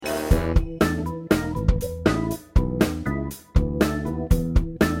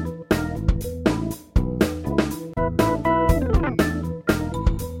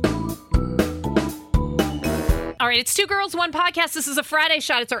right, it's Two Girls, One Podcast. This is a Friday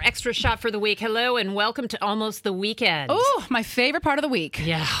shot. It's our extra shot for the week. Hello, and welcome to Almost the Weekend. Oh, my favorite part of the week.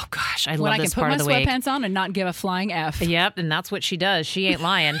 Yeah, oh gosh, I love this part of the week. When I can put my sweatpants on and not give a flying F. Yep, and that's what she does. She ain't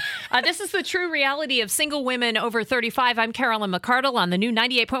lying. This is the true reality of single women over 35. I'm Carolyn McCardle on the new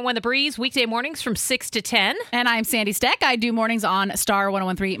 98.1 The Breeze, weekday mornings from 6 to 10. And I'm Sandy Steck. I do mornings on Star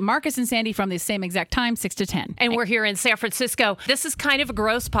 1013. Marcus and Sandy from the same exact time, 6 to 10. And we're here in San Francisco. This is kind of a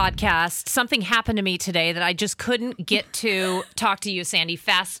gross podcast. Something happened to me today that I just couldn't get to talk to you, Sandy,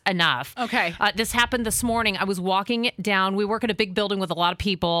 fast enough. Okay. This happened this morning. I was walking down. We work in a big building with a lot of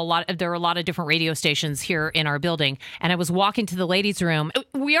people. There are a lot of different radio stations here in our building. And I was walking to the ladies' room.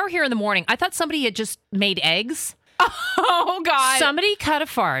 We are here in the morning. I thought somebody had just made eggs. Oh, God. Somebody cut a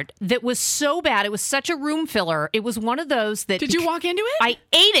fart that was so bad. It was such a room filler. It was one of those that... Did you walk into it? I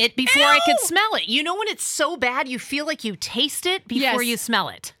ate it before Ew! I could smell it. You know when it's so bad, you feel like you taste it before you smell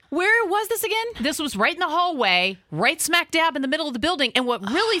it. Where was this again? This was right in the hallway, right smack dab in the middle of the building. And what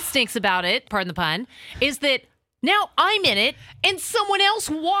really stinks about it, pardon the pun, is that now I'm in it and someone else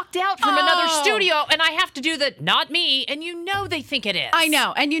walked out from another studio and I have to do the not me. And you know they think it is. I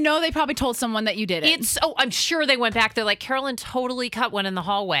know. And you know they probably told someone that you did it. I'm sure they went back. They're like, Carolyn totally cut one in the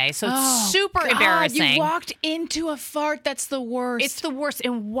hallway. So it's super God, embarrassing. You walked into a fart. That's the worst. It's the worst.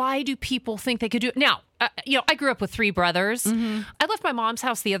 And why do people think they could do it? Now, I grew up with three brothers. Mm-hmm. I left my mom's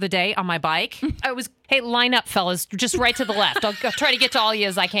house the other day on my bike. Hey, line up, fellas, just right to the left. I'll try to get to all you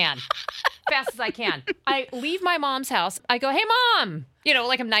as I can. Fast as I can. I leave my mom's house. I go, hey, Mom.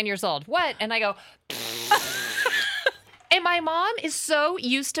 Like I'm 9 years old. What? And I go... And my mom is so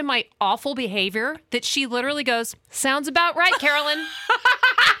used to my awful behavior that she literally goes, sounds about right, Carolyn.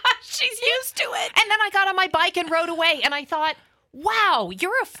 She's used to it. And then I got on my bike and rode away. And I thought... Wow,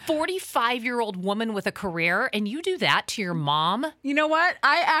 you're a 45-year-old woman with a career, and you do that to your mom? You know what?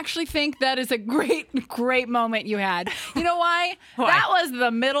 I actually think that is a great moment you had. You know why? That was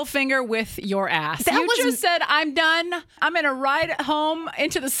the middle finger with your ass. You just said, I'm done. I'm going to ride home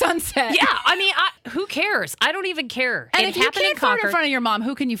into the sunset. Yeah, I mean, who cares? I don't even care. And if you can't fart in front of your mom,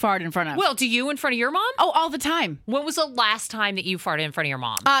 who can you fart in front of? Well, do you in front of your mom? Oh, all the time. When was the last time that you farted in front of your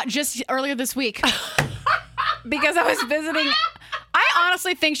mom? Just earlier this week. Because I was visiting... I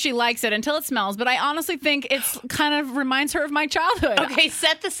honestly think she likes it until it smells, but I honestly think it's kind of reminds her of my childhood. Okay,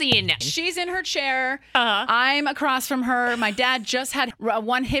 set the scene. She's in her chair. I'm across from her. My dad just had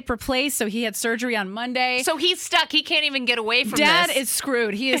one hip replaced, so he had surgery on Monday. So he's stuck. He can't even get away from Dad this. is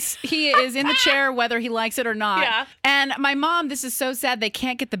screwed. He is in the chair whether he likes it or not. Yeah. And my mom, this is so sad, they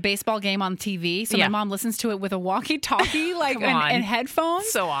can't get the baseball game on TV, so my mom listens to it with a walkie-talkie and headphones.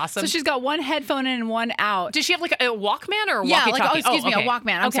 So awesome. So she's got one headphone in and one out. Does she have like a Walkman or a walkie-talkie? Excuse me, a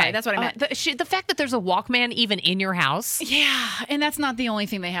Walkman. I'm sorry, that's what I meant. The fact that there's a Walkman even in your house. Yeah, and that's not the only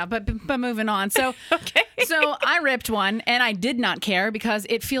thing they have, but moving on. So, So I ripped one, and I did not care because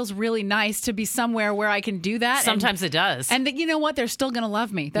it feels really nice to be somewhere where I can do that. Sometimes it does. And you know what? They're still going to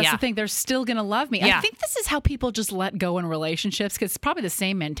love me. That's the thing. They're still going to love me. Yeah. I think this is how people just let go in relationships because it's probably the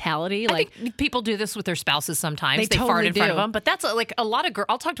same mentality. I think people do this with their spouses sometimes. They totally fart in front of them. But that's like a lot of girls.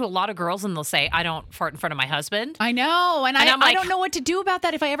 I'll talk to a lot of girls, and they'll say, I don't fart in front of my husband. I know. And I'm like, I don't know what to do about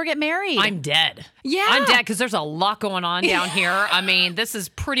that if I ever get married. I'm dead. Yeah. I'm dead because there's a lot going on down here. I mean, this is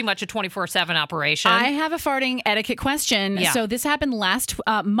pretty much a 24/7 operation. I have a farting etiquette question. Yeah. So this happened last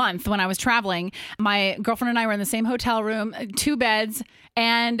month when I was traveling. My girlfriend and I were in the same hotel room, 2 beds,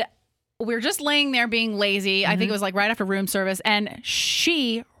 and we were just laying there being lazy. I think it was like right after room service, and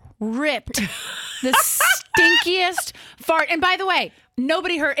she ripped the stinkiest fart. And by the way,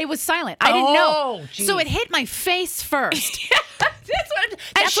 nobody heard. It was silent. I didn't know. Geez. So it hit my face first. That's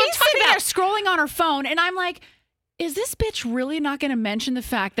and she's sitting there scrolling on her phone, and I'm like, is this bitch really not going to mention the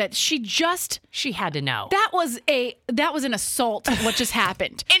fact that she had to know. That was an assault, what just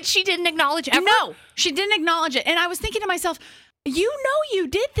happened. And she didn't acknowledge ever? No, she didn't acknowledge it. And I was thinking to myself, you know you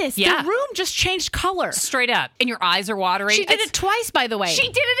did this. Yeah. The room just changed color. Straight up. And your eyes are watering. She did it twice, by the way. She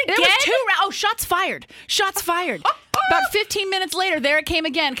did it again? There was 2 rounds. Oh, shots fired. Shots fired. About 15 minutes later, there it came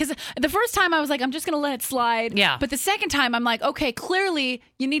again. Because the first time I was like, I'm just going to let it slide. Yeah. But the second time, I'm like, okay, clearly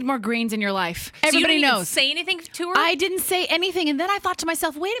you need more greens in your life. So Everybody you didn't knows. Even say anything to her? I didn't say anything. And then I thought to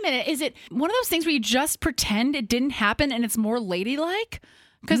myself, wait a minute. Is it one of those things where you just pretend it didn't happen and it's more ladylike?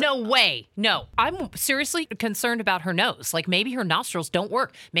 No way. No. I'm seriously concerned about her nose. Like maybe her nostrils don't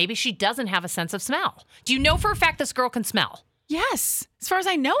work. Maybe she doesn't have a sense of smell. Do you know for a fact this girl can smell? Yes. As far as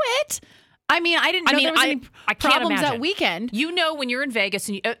I know it. I mean, I didn't know there was any problems that weekend. You know when you're in Vegas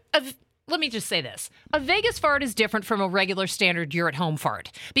and let me just say this. A Vegas fart is different from a regular standard you're at home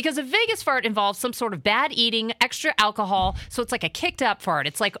fart because a Vegas fart involves some sort of bad eating, extra alcohol. So it's like a kicked up fart.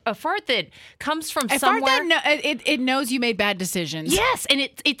 It's like a fart that comes from somewhere. Fart that it knows you made bad decisions. Yes, and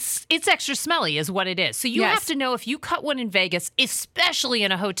it's extra smelly is what it is. So you have to know if you cut one in Vegas, especially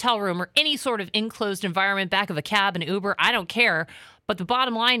in a hotel room or any sort of enclosed environment, back of a cab, an Uber, I don't care. But the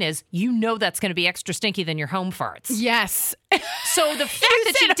bottom line is, you know that's going to be extra stinky than your home farts. Yes. So the fact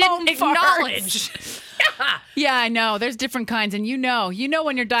that you didn't acknowledge. Yeah, I know. There's different kinds, and you know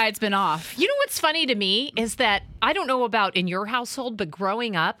when your diet's been off. You know what's funny to me is that I don't know about in your household, but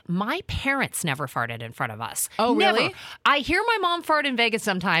growing up, my parents never farted in front of us. Oh, really? Never. I hear my mom fart in Vegas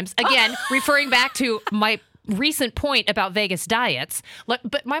sometimes. Again, referring back to my recent point about Vegas diets.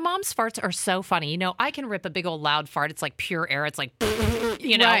 But my mom's farts are so funny. You know, I can rip a big old loud fart. It's like pure air. It's like,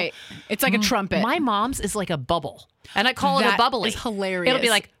 you know. Right. It's like a trumpet. My mom's is like a bubble. And I call it a bubbly. It's hilarious. It'll be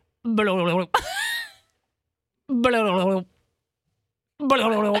like, and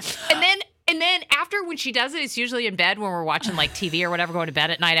then after when she does it, it's usually in bed when we're watching like TV or whatever, going to bed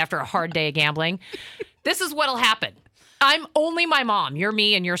at night after a hard day of gambling. This is what'll happen. I'm only my mom. You're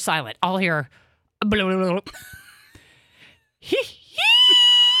me and you're silent. I'll hear.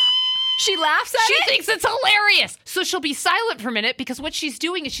 She laughs at She it? thinks it's hilarious. So she'll be silent for a minute because what she's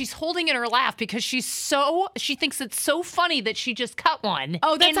doing is she's holding in her laugh because she thinks it's so funny that she just cut one.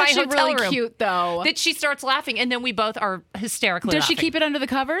 Oh, that's in my actually hotel really room, cute, though. that she starts laughing, and then we both are hysterically Does laughing. she keep it under the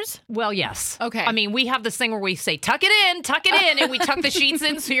covers? Well, yes. Okay. I mean, we have this thing where we say, tuck it in, and we tuck the sheets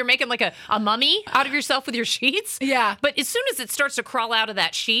in, so you're making like a mummy out of yourself with your sheets. Yeah. But as soon as it starts to crawl out of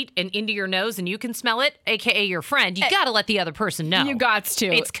that sheet and into your nose and you can smell it, a.k.a. your friend, you got to let the other person know. You got to.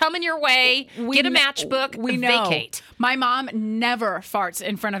 It's coming your way. Get a matchbook. We know. Vacate. My mom never farts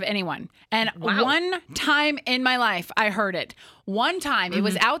in front of anyone. And one time in my life, I heard it. One time, it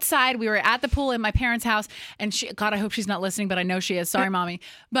was outside. We were at the pool in my parents' house. And God, I hope she's not listening, but I know she is. Sorry, Mommy.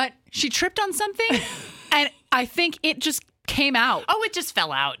 But she tripped on something. And I think it just came out. Oh, it just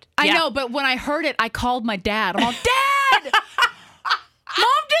fell out. I know, but when I heard it, I called my dad. I'm all, Dad! Mom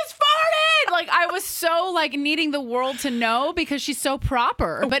just farted! Like, I was so, needing the world to know because she's so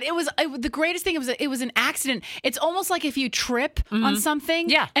proper. But the greatest thing, it was an accident. It's almost like if you trip on something.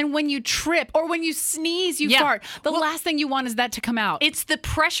 Yeah. And when you trip or when you sneeze, you fart. The last thing you want is that to come out. It's the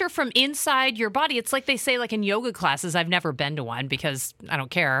pressure from inside your body. It's like they say, like in yoga classes. I've never been to one because I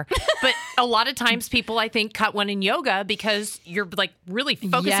don't care. But a lot of times people, I think, cut one in yoga because you're like really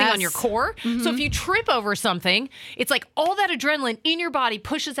focusing on your core. So if you trip over something, it's like all that adrenaline in your body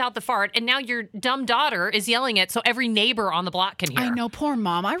pushes out the fart, and now your dumb daughter is yelling it so every neighbor on the block can hear. I know, poor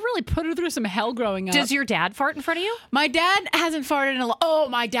mom. I really put her through some hell growing up. Does your dad fart in front of you? My dad hasn't farted in a Oh,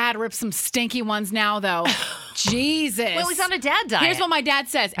 my dad rips some stinky ones now, though. Jesus. Well, he's on a dad diet. Here's what my dad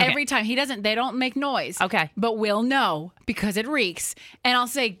says every time. They don't make noise. Okay. But we'll know because it reeks. And I'll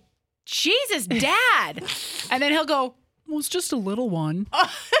say, Jesus, Dad. And then he'll go, well, it's just a little one.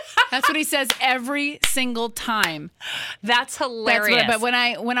 That's what he says every single time. That's hilarious. But when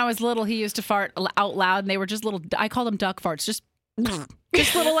I was little, he used to fart out loud, and they were just little. I call them duck farts. Just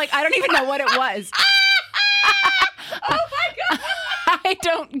little, I don't even know what it was. Oh my God. I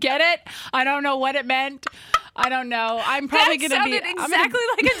don't get it. I don't know what it meant. I don't know. I'm probably going to be exactly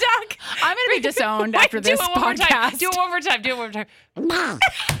like a duck. I'm going to be disowned after this podcast. Do it one more time. Do it one more time.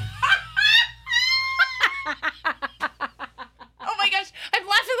 Oh my gosh, I'm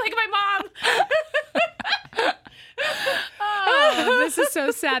laughing like my mom. Oh, this is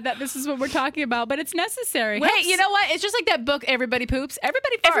so sad that this is what we're talking about, but it's necessary. Whoops. Hey, you know what? It's just like that book, Everybody Poops.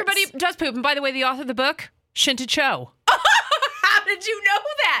 Everybody farts. Everybody does poop. And by the way, the author of the book, Shinta Cho. How did you know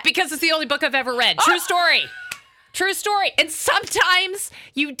that? Because it's the only book I've ever read. True story. True story. And sometimes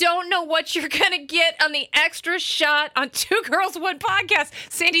you don't know what you're going to get on the extra shot on Two Girls, One Podcast.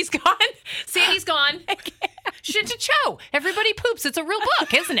 Sandy's gone. Sandy's gone. Shinta Cho. Everybody poops. It's a real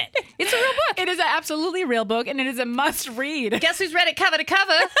book, isn't it? It's a real book. It is an absolutely real book, and it is a must read. Guess who's read it cover to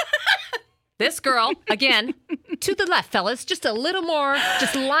cover? This girl, again, to the left, fellas. Just a little more.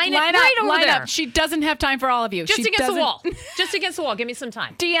 Just line up. She doesn't have time for all of you. Just against the wall. Just against the wall. Give me some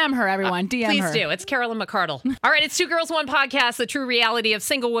time. DM her, everyone. DM her. Please do. It's Carolyn McCardle. All right, it's Two Girls, One Podcast, the true reality of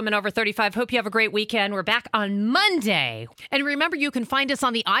single women over 35. Hope you have a great weekend. We're back on Monday. And remember, you can find us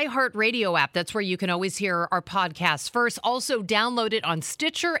on the iHeartRadio app. That's where you can always hear our podcasts first. Also, download it on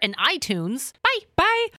Stitcher and iTunes. Bye. Bye.